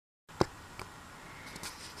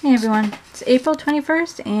Hey everyone, it's April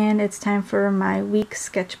 21st and it's time for my week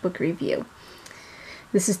sketchbook review.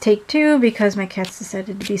 This is take 2 because my cats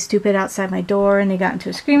decided to be stupid outside my door and they got into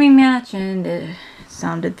a screaming match and it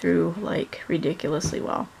sounded through like ridiculously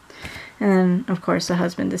well. And then of course the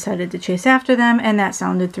husband decided to chase after them and that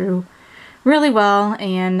sounded through really well,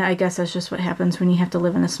 and I guess that's just what happens when you have to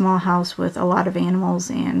live in a small house with a lot of animals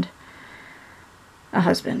and a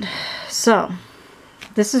husband. So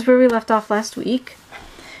this is where we left off last week,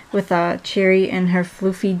 with Cherry in her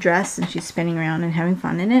floofy dress and she's spinning around and having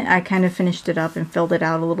fun in it. I kind of finished it up and filled it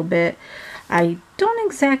out a little bit. I don't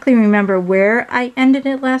exactly remember where I ended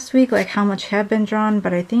it last week, like how much had been drawn,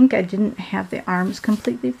 but I think I didn't have the arms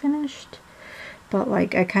completely finished. But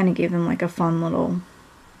like I kind of gave them like a fun little,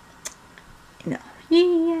 you know,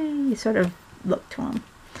 yay sort of look to them.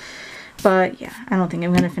 But yeah, I don't think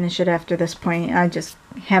I'm going to finish it after this point. I just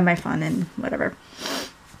had my fun and whatever.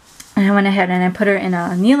 And I went ahead and I put her in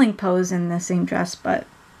a kneeling pose in the same dress, but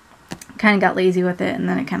kind of got lazy with it and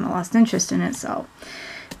then I kind of lost interest in it. So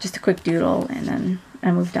just a quick doodle and then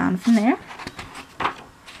I moved on from there.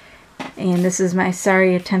 And this is my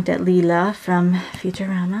sorry attempt at Leela from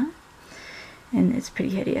Futurama. And it's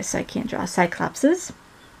pretty hideous. I can't draw cyclopses.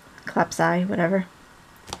 Clopsi, whatever.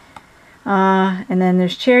 And then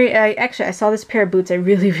there's Cherry. I saw this pair of boots I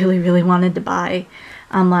really wanted to buy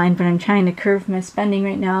online, but I'm trying to curb my spending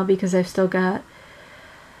right now because I've still got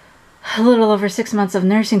a little over 6 months of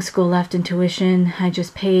nursing school left in tuition. I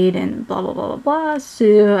just paid and blah blah blah blah blah,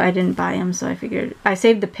 so I didn't buy them. So I figured I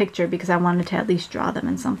saved the picture because I wanted to at least draw them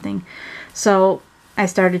in something. So I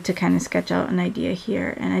started to kind of sketch out an idea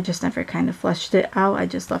here and I just never kind of fleshed it out. I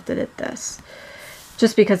just left it at this,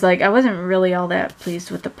 just because like I wasn't really all that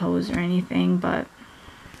pleased with the pose or anything, but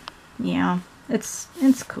yeah, it's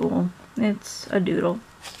cool. It's a doodle.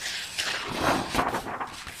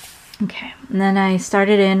 Okay, and then I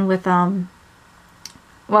started in with well,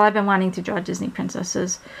 I've been wanting to draw Disney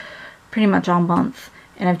princesses pretty much all month,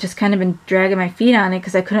 and I've just kind of been dragging my feet on it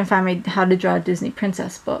because I couldn't find how to draw a Disney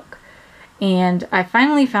princess book. And I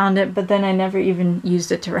finally found it, but then I never even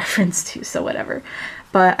used it to reference to, so whatever.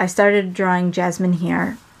 But I started drawing Jasmine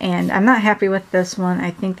here, and I'm not happy with this one. I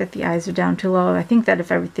think that the eyes are down too low. I think that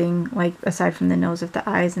if everything, like aside from the nose, if the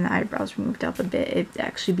eyes and the eyebrows were moved up a bit, it'd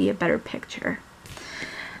actually be a better picture.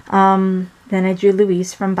 Then I drew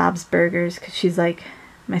Louise from Bob's Burgers because she's like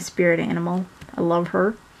my spirit animal. I love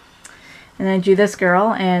her. And then I drew this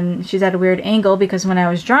girl, and she's at a weird angle because when I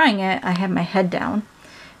was drawing it, I had my head down.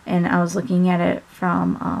 And I was looking at it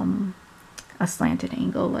from a slanted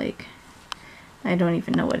angle, like, I don't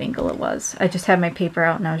even know what angle it was. I just had my paper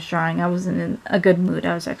out and I was drawing. I wasn't in a good mood.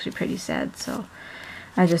 I was actually pretty sad, so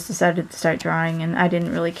I just decided to start drawing, and I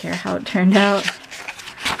didn't really care how it turned out.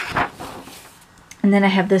 And then I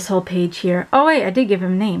have this whole page here. Oh wait, I did give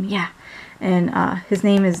him a name, yeah. And his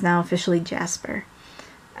name is now officially Jasper,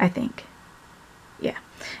 I think. Yeah.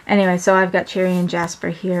 Anyway, so I've got Cherry and Jasper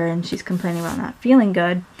here, and she's complaining about not feeling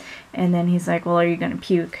good. And then he's like, well, are you going to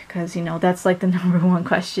puke? Because, you know, that's like the #1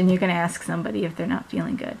 question you're going to ask somebody if they're not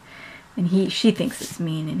feeling good. And she thinks it's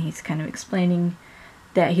mean, and he's kind of explaining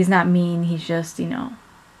that he's not mean. He's just, you know,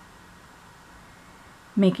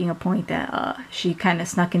 making a point that she kind of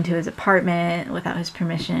snuck into his apartment without his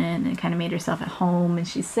permission and kind of made herself at home, and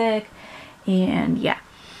she's sick. And yeah.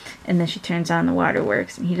 And then she turns on the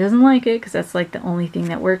waterworks, and he doesn't like it because that's like the only thing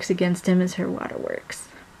that works against him is her waterworks.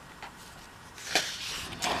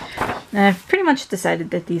 And I've pretty much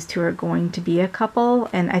decided that these two are going to be a couple,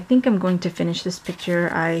 and I think I'm going to finish this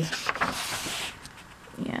picture. I've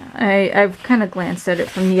kind of glanced at it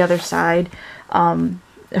from the other side.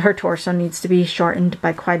 Her torso needs to be shortened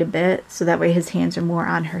by quite a bit, so that way his hands are more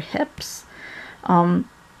on her hips. But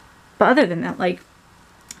other than that, like,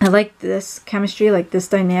 I like this chemistry, like this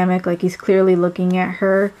dynamic, like he's clearly looking at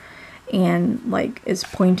her and like is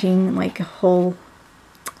pointing, like the whole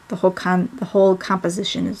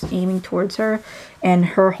composition is aiming towards her, and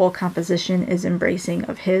her whole composition is embracing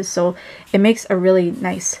of his, so it makes a really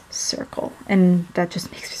nice circle, and that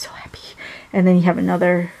just makes me so happy. And then you have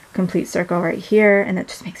another complete circle right here, and that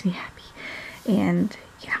just makes me happy. And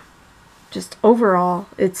yeah, just overall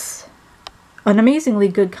it's an amazingly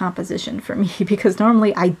good composition for me, because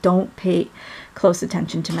normally I don't pay close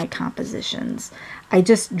attention to my compositions. I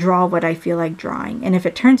just draw what I feel like drawing, and if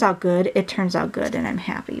it turns out good, it turns out good and I'm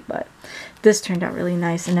happy. But this turned out really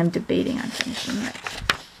nice, and I'm debating on finishing it.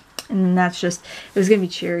 And that's just, it was gonna be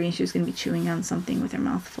Cherry and she was gonna be chewing on something with her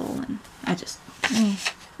mouth full, and I just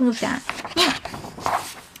moved on. Yeah.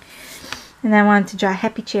 And I wanted to draw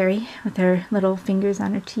Happy Cherry with her little fingers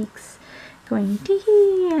on her cheeks, going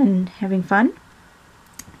tee-hee and having fun.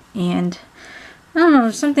 And I don't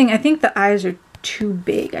know, something, I think the eyes are too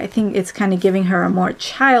big. I think it's kind of giving her a more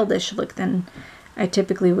childish look than I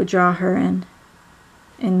typically would draw her in.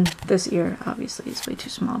 And this ear obviously is way too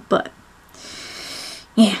small, but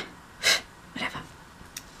yeah, whatever.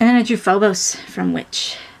 And then I drew Phobos from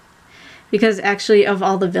Witch. Because actually, of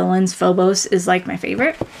all the villains, Phobos is like my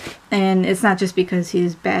favorite. And it's not just because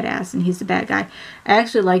he's badass and he's the bad guy. I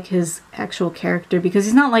actually like his actual character because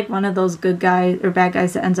he's not like one of those good guys or bad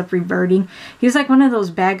guys that ends up reverting. He's like one of those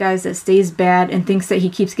bad guys that stays bad and thinks that he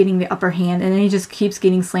keeps getting the upper hand. And then he just keeps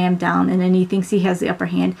getting slammed down. And then he thinks he has the upper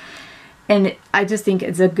hand. And I just think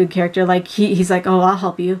it's a good character. Like, he's like, oh, I'll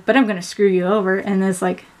help you, but I'm going to screw you over. And it's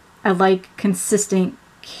like, I like consistent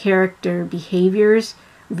character behaviors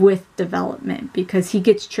with development because he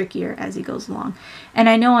gets trickier as he goes along. And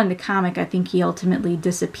I know in the comic, I think he ultimately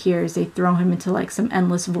disappears. They throw him into like some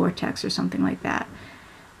endless vortex or something like that.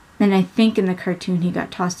 And I think in the cartoon, he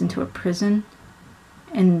got tossed into a prison.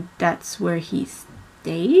 And that's where he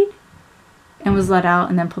stayed and was let out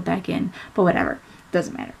and then put back in. But whatever,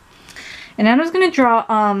 doesn't matter. And then I was going to draw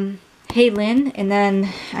Hey Lynn, and then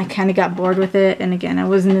I kind of got bored with it. And again, I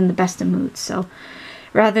wasn't in the best of moods. So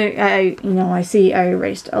rather, I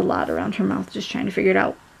erased a lot around her mouth just trying to figure it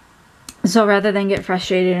out. So rather than get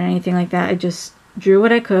frustrated or anything like that, I just drew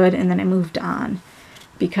what I could and then I moved on.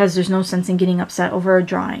 Because there's no sense in getting upset over a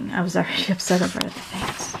drawing. I was already upset over other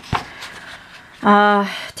things.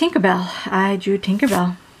 Tinkerbell. I drew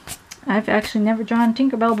Tinkerbell. I've actually never drawn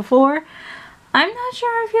Tinkerbell before. I'm not sure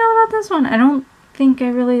how I feel about this one. I don't think I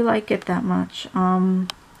really like it that much.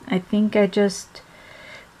 I think I just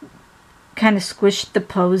kind of squished the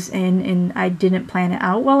pose in and I didn't plan it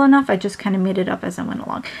out well enough. I just kind of made it up as I went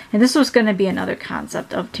along. And this was going to be another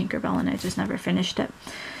concept of Tinkerbell and I just never finished it.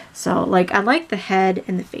 So, like, I like the head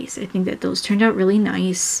and the face. I think that those turned out really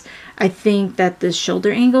nice. I think that the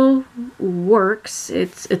shoulder angle works.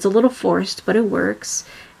 It's a little forced, but it works.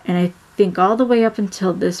 And I think all the way up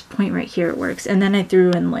until this point right here it works. And then I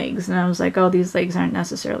threw in legs and I was like, oh, these legs aren't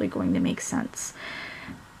necessarily going to make sense.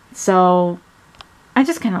 So I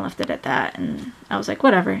just kind of left it at that and I was like,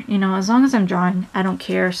 whatever, you know, as long as I'm drawing, I don't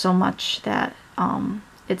care so much that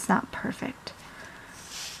it's not perfect.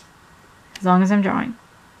 As long as I'm drawing.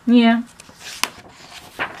 Yeah.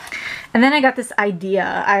 And then I got this idea.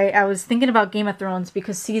 I was thinking about Game of Thrones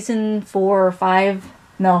because season 4 or 5,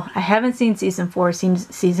 no, I haven't seen season 4,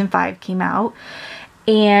 season 5 came out.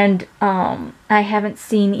 And I haven't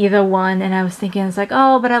seen either one. And I was thinking, it's like,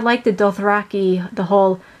 oh, but I like the Dothraki, the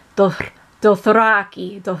whole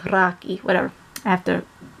Dothraki, whatever. I have to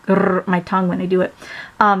grr my tongue when I do it.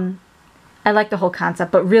 I like the whole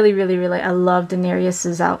concept, but really, really, really, I love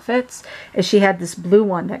Daenerys's outfits. And she had this blue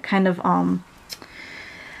one that kind of,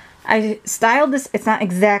 I styled this, it's not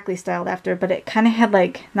exactly styled after, but it kind of had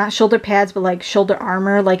like, not shoulder pads, but like shoulder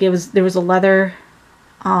armor. Like there was a leather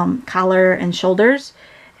collar and shoulders,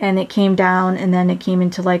 and it came down, and then it came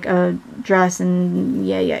into like a dress, and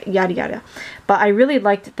yada yada. But I really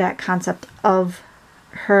liked that concept of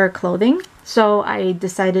her clothing, so I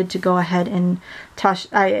decided to go ahead and touch.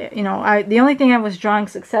 The only thing I was drawing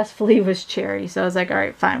successfully was Cherry, so I was like, all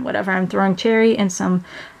right, fine, whatever. I'm throwing Cherry in some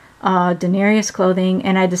Daenerys clothing,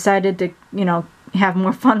 and I decided to, have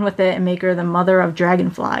more fun with it and make her the mother of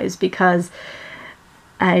dragonflies, because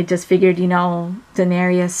I just figured, Daenerys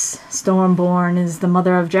Stormborn is the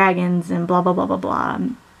mother of dragons and blah, blah, blah, blah, blah.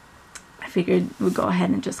 I figured we'd go ahead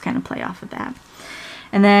and just kind of play off of that.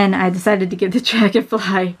 And then I decided to give the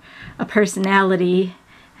dragonfly a personality.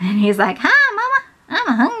 And he's like, hi, Mama,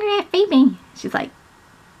 I'm hungry, feed me. She's like,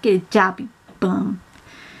 get a job, you bum.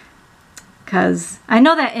 Because I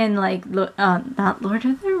know that in, like, not Lord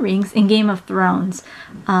of the Rings, in Game of Thrones,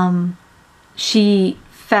 she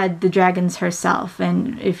fed the dragons herself.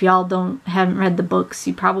 And if y'all haven't read the books,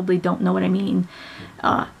 you probably don't know what I mean.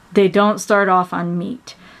 They don't start off on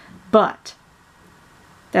meat. But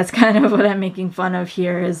that's kind of what I'm making fun of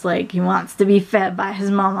here, is like, he wants to be fed by his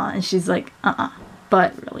mama, and she's like,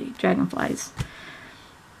 But really, dragonflies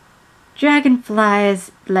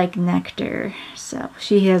like nectar, so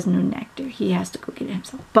she has no nectar. He has to go get it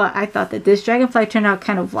himself. But I thought that this dragonfly turned out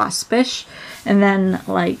kind of waspish, and then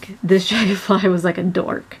like this dragonfly was like a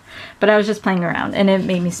dork. But I was just playing around, and it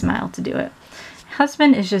made me smile to do it.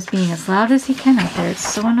 Husband is just being as loud as he can out there. It's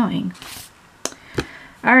so annoying.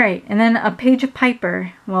 Alright, and then a page of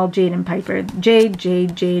Piper. Well, Jade and Piper.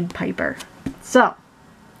 Jade Piper. So,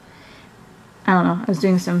 I don't know. I was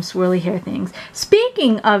doing some swirly hair things.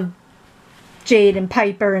 Speaking of Jade and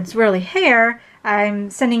Piper and swirly hair,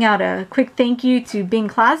 I'm sending out a quick thank you to Bing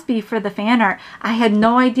Crosby for the fan art. I had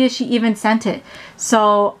no idea she even sent it.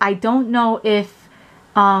 So, I don't know if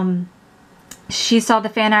she saw the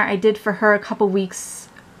fan art I did for her a couple weeks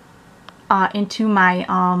into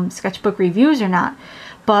my sketchbook reviews or not.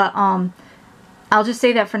 But I'll just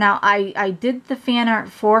say that for now, I did the fan art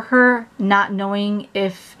for her, not knowing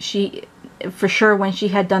if she, for sure when she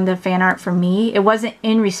had done the fan art for me. It wasn't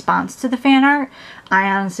in response to the fan art. I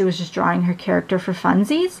honestly was just drawing her character for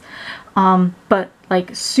funsies. But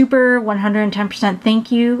like super 110%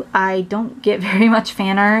 thank you. I don't get very much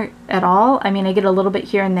fan art at all. I mean, I get a little bit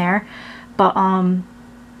here and there, but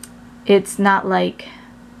it's not like,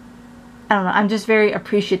 I don't know, I'm just very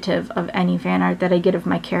appreciative of any fan art that I get of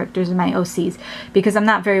my characters and my OCs, because I'm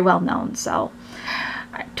not very well known. So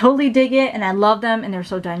I totally dig it, and I love them, and they're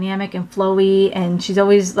so dynamic and flowy, and she's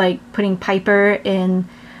always like putting Piper in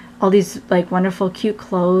all these like wonderful cute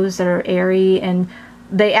clothes that are airy, and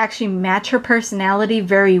they actually match her personality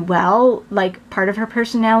very well, like part of her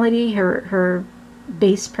personality, her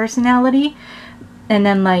base personality, and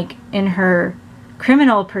then like in her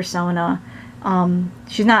criminal persona,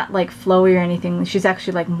 she's not like flowy or anything. She's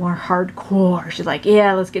actually like more hardcore. She's like,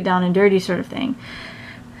 yeah, let's get down and dirty sort of thing.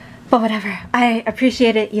 But whatever, I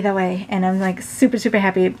appreciate it either way, and I'm like super, super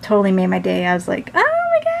happy. It totally made my day. I was like, oh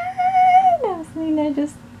my god, I was sitting there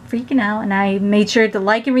just freaking out, and I made sure to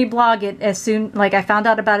like and reblog it as soon, like I found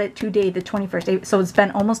out about it today, the 21st, so it's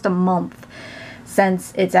been almost a month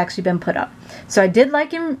since it's actually been put up. So I did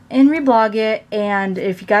like and reblog it, and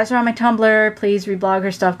if you guys are on my Tumblr, please reblog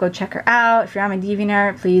her stuff, go check her out. If you're on my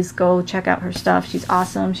DeviantArt, please go check out her stuff. She's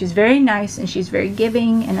awesome, she's very nice, and she's very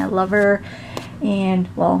giving, and I love her. And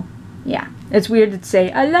well, yeah, it's weird to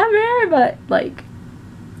say I love her, but like,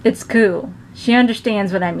 it's cool. She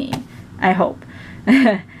understands what I mean, I hope.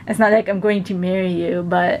 It's not like I'm going to marry you,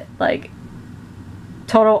 but like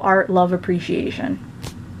total art love appreciation.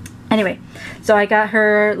 Anyway, so I got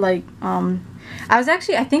her like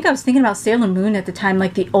I think I was thinking about Sailor Moon at the time,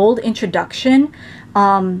 like the old introduction,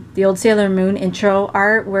 the old Sailor Moon intro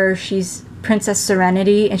art where she's Princess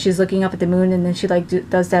Serenity and she's looking up at the moon, and then she like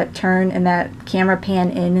does that turn and that camera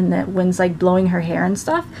pan in, and the wind's like blowing her hair and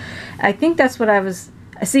stuff. I think that's what I was.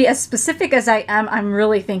 See, as specific as I am, I'm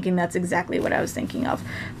really thinking that's exactly what I was thinking of.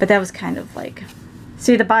 But that was kind of like,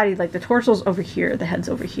 see the body, like the torso's over here, the head's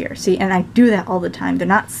over here. See, and I do that all the time. They're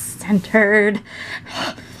not centered,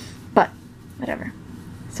 but whatever.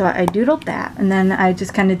 So I doodled that, and then I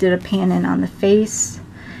just kind of did a pan in on the face.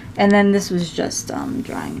 And then this was just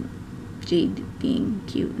drawing Jade being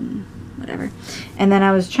cute and whatever. And then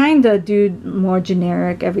I was trying to do more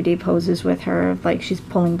generic everyday poses with her, like she's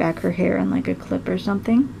pulling back her hair in like a clip or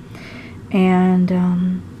something.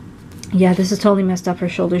 And yeah, this is totally messed up. Her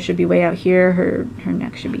shoulders should be way out here, her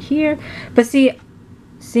neck should be here. But see,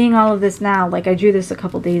 seeing all of this now, like I drew this a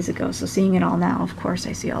couple days ago, so seeing it all now, of course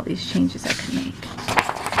I see all these changes I can make.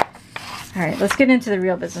 Alright, let's get into the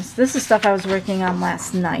real business. This is stuff I was working on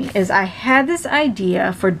last night. Is I had this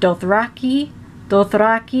idea for Dothraki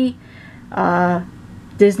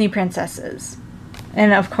Disney princesses.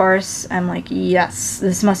 And of course, I'm like, yes,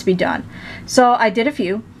 this must be done. So I did a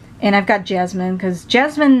few, and I've got Jasmine, because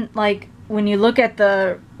Jasmine, like, when you look at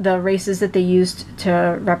the races that they used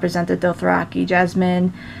to represent the Dothraki,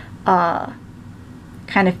 Jasmine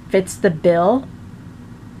kind of fits the bill.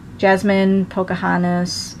 Jasmine,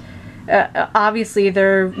 Pocahontas, obviously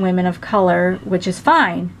they're women of color, which is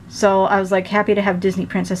fine. So I was like happy to have Disney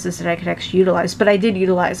princesses that I could actually utilize, but I did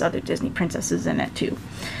utilize other Disney princesses in it too.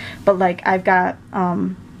 But like I've got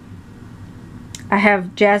I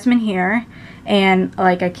have Jasmine here, and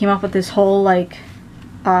like I came up with this whole like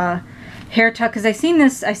hair tuck, because I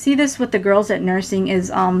see this with the girls at nursing,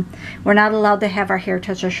 is we're not allowed to have our hair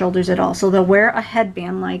touch our shoulders at all. So they'll wear a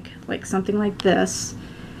headband like something like this,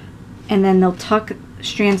 and then they'll tuck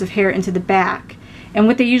strands of hair into the back. And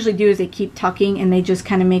what they usually do is they keep tucking, and they just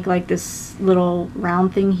kind of make like this little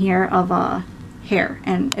round thing here of hair,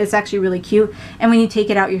 and it's actually really cute. And when you take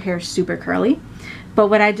it out, your hair is super curly. But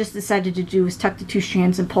what I just decided to do was tuck the two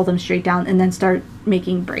strands and pull them straight down, and then start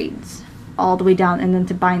making braids all the way down, and then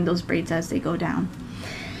to bind those braids as they go down.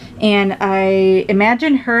 And I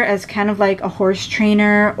imagine her as kind of like a horse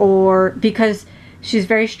trainer, or because she's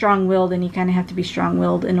very strong-willed, and you kind of have to be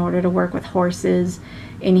strong-willed in order to work with horses.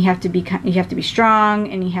 And you have to be strong,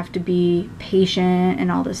 and you have to be patient,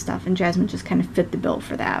 and all this stuff. And Jasmine just kind of fit the bill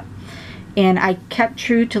for that. And I kept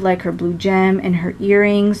true to like her blue gem and her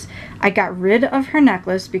earrings. I got rid of her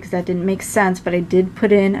necklace because that didn't make sense, but I did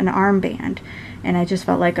put in an armband, and I just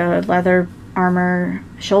felt like a leather armor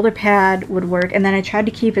shoulder pad would work. And then I tried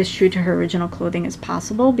to keep as true to her original clothing as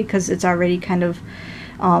possible, because it's already kind of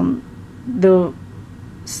the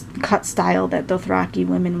cut style that Dothraki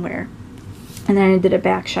women wear. And then I did a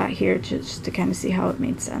back shot here just to kind of see how it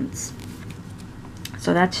made sense.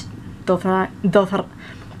 so that's Dothraki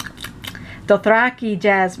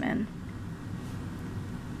Jasmine.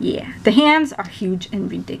 Yeah, the hands are huge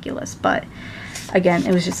and ridiculous, but again,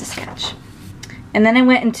 it was just a sketch. And then I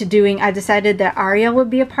went into doing, I decided that Ariel would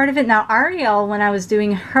be a part of it. Now Ariel, when I was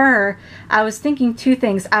doing her, I was thinking two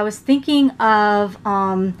things. I was thinking of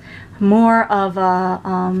more of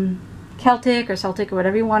a Celtic or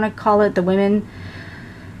whatever you want to call it, the women,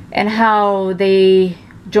 and how they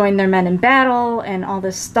joined their men in battle and all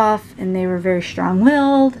this stuff, and they were very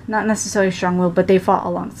strong-willed. Not necessarily strong-willed, but they fought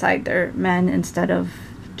alongside their men instead of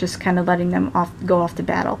just kind of letting them go off to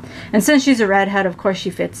battle. And since she's a redhead, of course she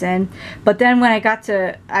fits in. But then when I got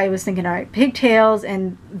to, I was thinking, all right, pigtails,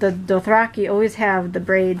 and the Dothraki always have the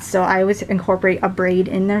braids, so I always incorporate a braid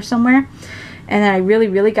in there somewhere. And then I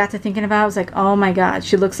really got to thinking about it. I was like, oh my god,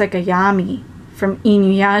 she looks like a Yami from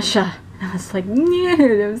Inuyasha. I was like, no,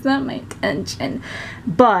 that was not my intention.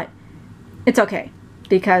 But it's okay,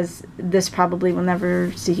 because this probably will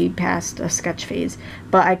never see past a sketch phase.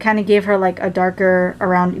 But I kind of gave her like a darker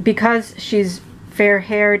around, because she's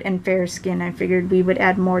fair-haired and fair-skinned. I figured we would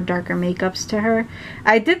add more darker makeups to her.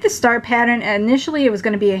 I did the star pattern. Initially it was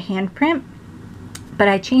going to be a handprint, but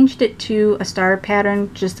I changed it to a star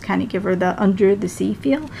pattern just to kind of give her the under the sea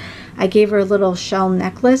feel. I gave her a little shell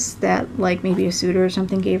necklace that like maybe a suitor or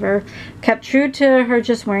something gave her. Kept true to her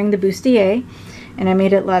just wearing the bustier, and I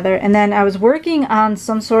made it leather. And then I was working on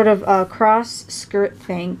some sort of a cross skirt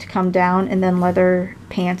thing to come down, and then leather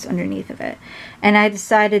pants underneath of it. And I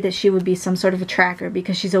decided that she would be some sort of a tracker,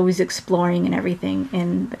 because she's always exploring and everything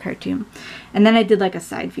in the cartoon. And then I did like a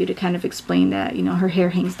side view to kind of explain that, you know, her hair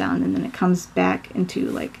hangs down and then it comes back into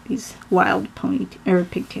like these wild pony or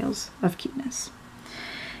pigtails of cuteness.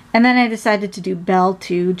 And then I decided to do Belle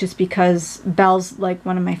too, just because Belle's like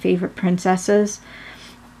one of my favorite princesses.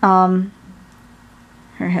 Her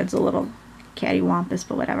head's a little cattywampus,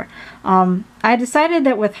 but whatever. I decided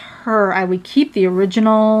that with her, I would keep the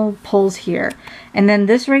original pulls here. And then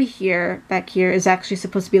this right here, back here, is actually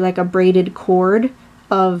supposed to be like a braided cord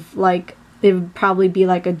of like, it would probably be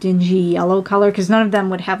like a dingy yellow color, because none of them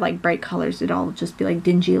would have like bright colors. It'd all just be like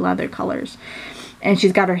dingy leather colors. And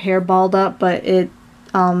she's got her hair balled up, but it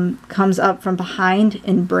comes up from behind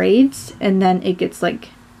in braids, and then it gets like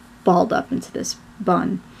balled up into this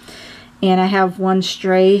bun. And I have one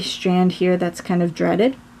stray strand here that's kind of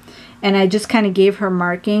dreaded. And I just kind of gave her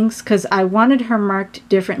markings because I wanted her marked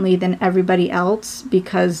differently than everybody else,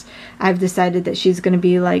 because I've decided that she's going to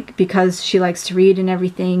be like, because she likes to read and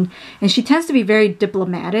everything, and she tends to be very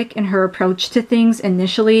diplomatic in her approach to things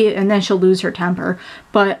initially, and then she'll lose her temper.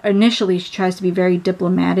 But initially she tries to be very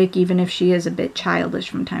diplomatic, even if she is a bit childish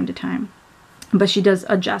from time to time. But she does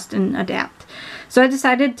adjust and adapt. So I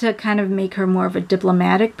decided to kind of make her more of a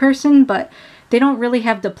diplomatic person, but they don't really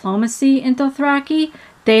have diplomacy in Dothraki.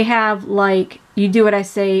 They have like, you do what I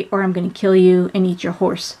say or I'm going to kill you and eat your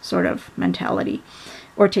horse sort of mentality,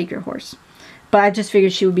 or take your horse. But I just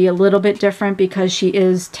figured she would be a little bit different, because she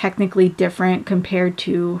is technically different compared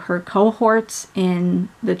to her cohorts in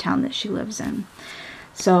the town that she lives in.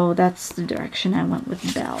 So that's the direction I went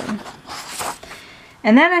with Belle.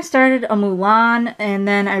 And then I started a Mulan, and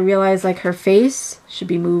then I realized like her face should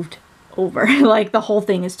be moved over. Like the whole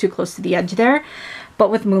thing is too close to the edge there.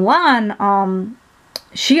 But with Mulan,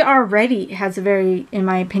 she already has a very, in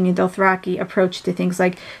my opinion, Dothraki approach to things.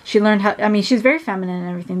 Like she learned how, I mean, she's very feminine and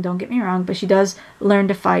everything, don't get me wrong, but she does learn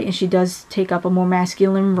to fight, and she does take up a more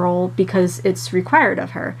masculine role because it's required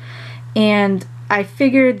of her. And I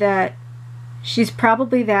figured that she's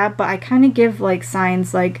probably that, but I kind of give like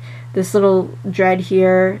signs like this little dread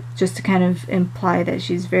here just to kind of imply that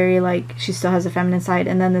she's very like, she still has a feminine side.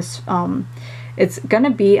 And then this, it's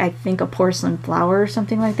gonna be, I think, a porcelain flower or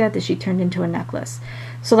something like that she turned into a necklace.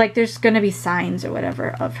 So like there's gonna be signs or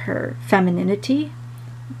whatever of her femininity,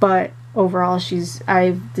 but overall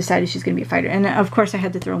I've decided she's gonna be a fighter. And of course I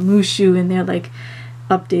had to throw Mushu in there, like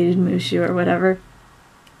updated Mushu or whatever.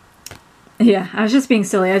 Yeah, I was just being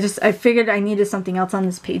silly. I figured I needed something else on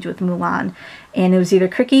this page with Mulan, and it was either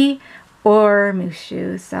Cricky or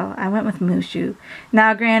Mushu, so I went with Mushu.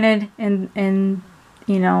 Now granted, in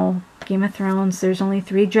you know, Game of Thrones, there's only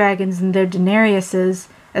 3 dragons, and they're Daenerys's,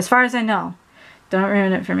 as far as I know. Don't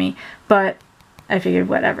ruin it for me. But I figured,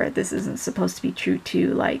 whatever, this isn't supposed to be true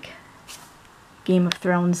to, like, Game of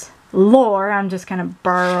Thrones lore. I'm just kind of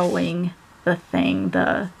borrowing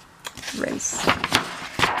the race.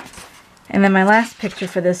 And then my last picture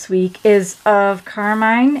for this week is of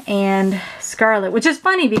Carmine and Scarlet, which is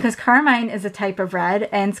funny because Carmine is a type of red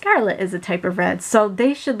and Scarlet is a type of red. So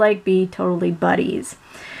they should like be totally buddies.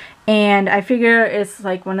 And I figure it's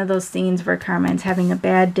like one of those scenes where Carmine's having a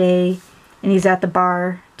bad day and he's at the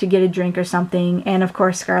bar to get a drink or something, and of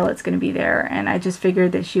course Scarlett's going to be there, and I just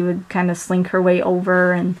figured that she would kind of slink her way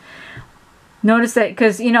over and notice that,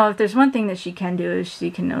 because, you know, if there's one thing that she can do is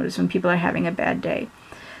she can notice when people are having a bad day.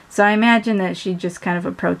 So I imagine that she'd just kind of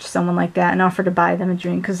approach someone like that and offer to buy them a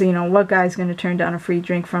drink, because, you know, what guy's going to turn down a free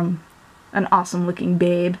drink from an awesome looking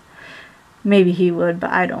babe? Maybe he would, but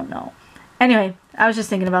I don't know. Anyway, I was just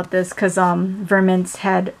thinking about this because Vermint's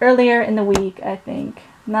had earlier in the week, I think,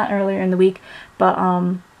 not earlier in the week, but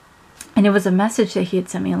and it was a message that he had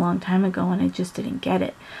sent me a long time ago and I just didn't get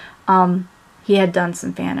it. He had done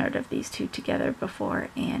some fan art of these two together before,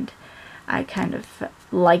 and I kind of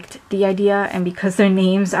liked the idea, and because their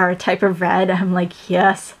names are a type of red, I'm like,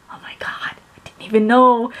 yes, oh my god, I didn't even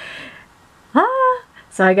know.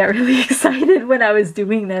 So I got really excited when I was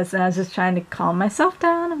doing this, and I was just trying to calm myself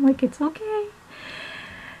down. I'm like, it's okay.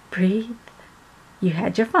 Breathe. You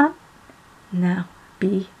had your fun. Now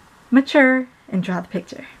be mature and draw the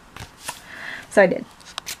picture. So I did.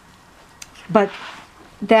 But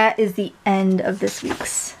that is the end of this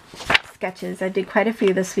week's sketches. I did quite a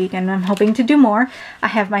few this week, and I'm hoping to do more. I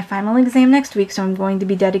have my final exam next week, so I'm going to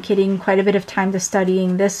be dedicating quite a bit of time to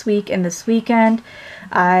studying this week and this weekend.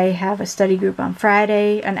 I have a study group on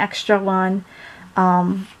Friday, an extra one,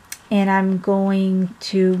 and I'm going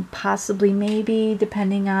to possibly, maybe,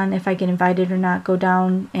 depending on if I get invited or not, go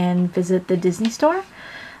down and visit the Disney store.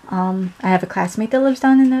 I have a classmate that lives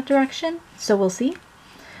down in that direction, so we'll see.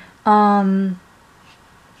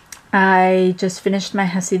 I just finished my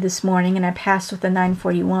HESI this morning, and I passed with a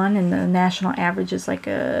 941, and the national average is like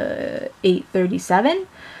a 837.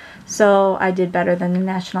 So I did better than the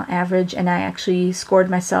national average, and I actually scored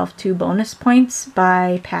myself 2 bonus points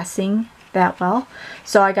by passing that well.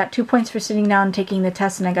 So I got 2 points for sitting down and taking the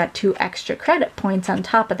test, and I got 2 extra credit points on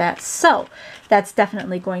top of that. So that's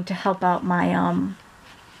definitely going to help out my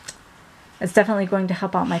it's definitely going to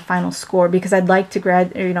help out my final score, because I'd like to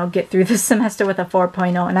get through this semester with a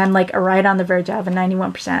 4.0, and I'm like right on the verge of a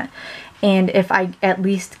 91%. And if I at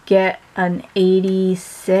least get an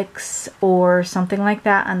 86 or something like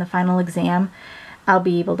that on the final exam, I'll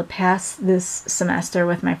be able to pass this semester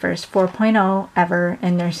with my first 4.0 ever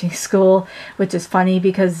in nursing school, which is funny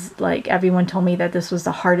because like everyone told me that this was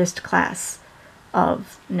the hardest class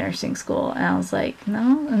of nursing school, and I was like,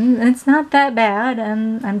 no, it's not that bad,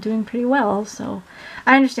 and I'm doing pretty well. So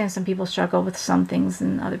I understand some people struggle with some things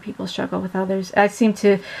and other people struggle with others. I seem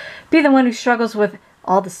to be the one who struggles with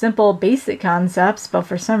all the simple basic concepts, but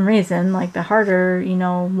for some reason, like the harder,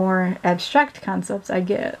 more abstract concepts I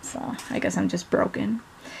get. So I guess I'm just broken.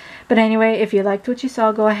 But anyway, if you liked what you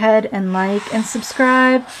saw, go ahead and like and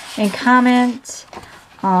subscribe and comment.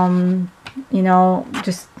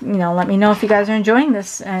 Just let me know if you guys are enjoying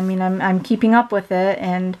this. I mean, I'm keeping up with it,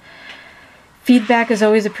 and feedback is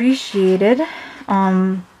always appreciated.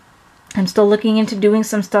 I'm still looking into doing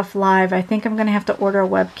some stuff live. I think I'm gonna have to order a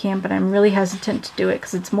webcam, but I'm really hesitant to do it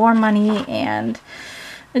because it's more money, and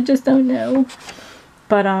I just don't know.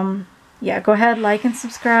 But yeah, go ahead, like and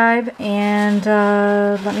subscribe, and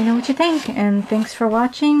let me know what you think. And thanks for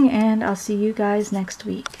watching, and I'll see you guys next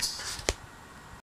week.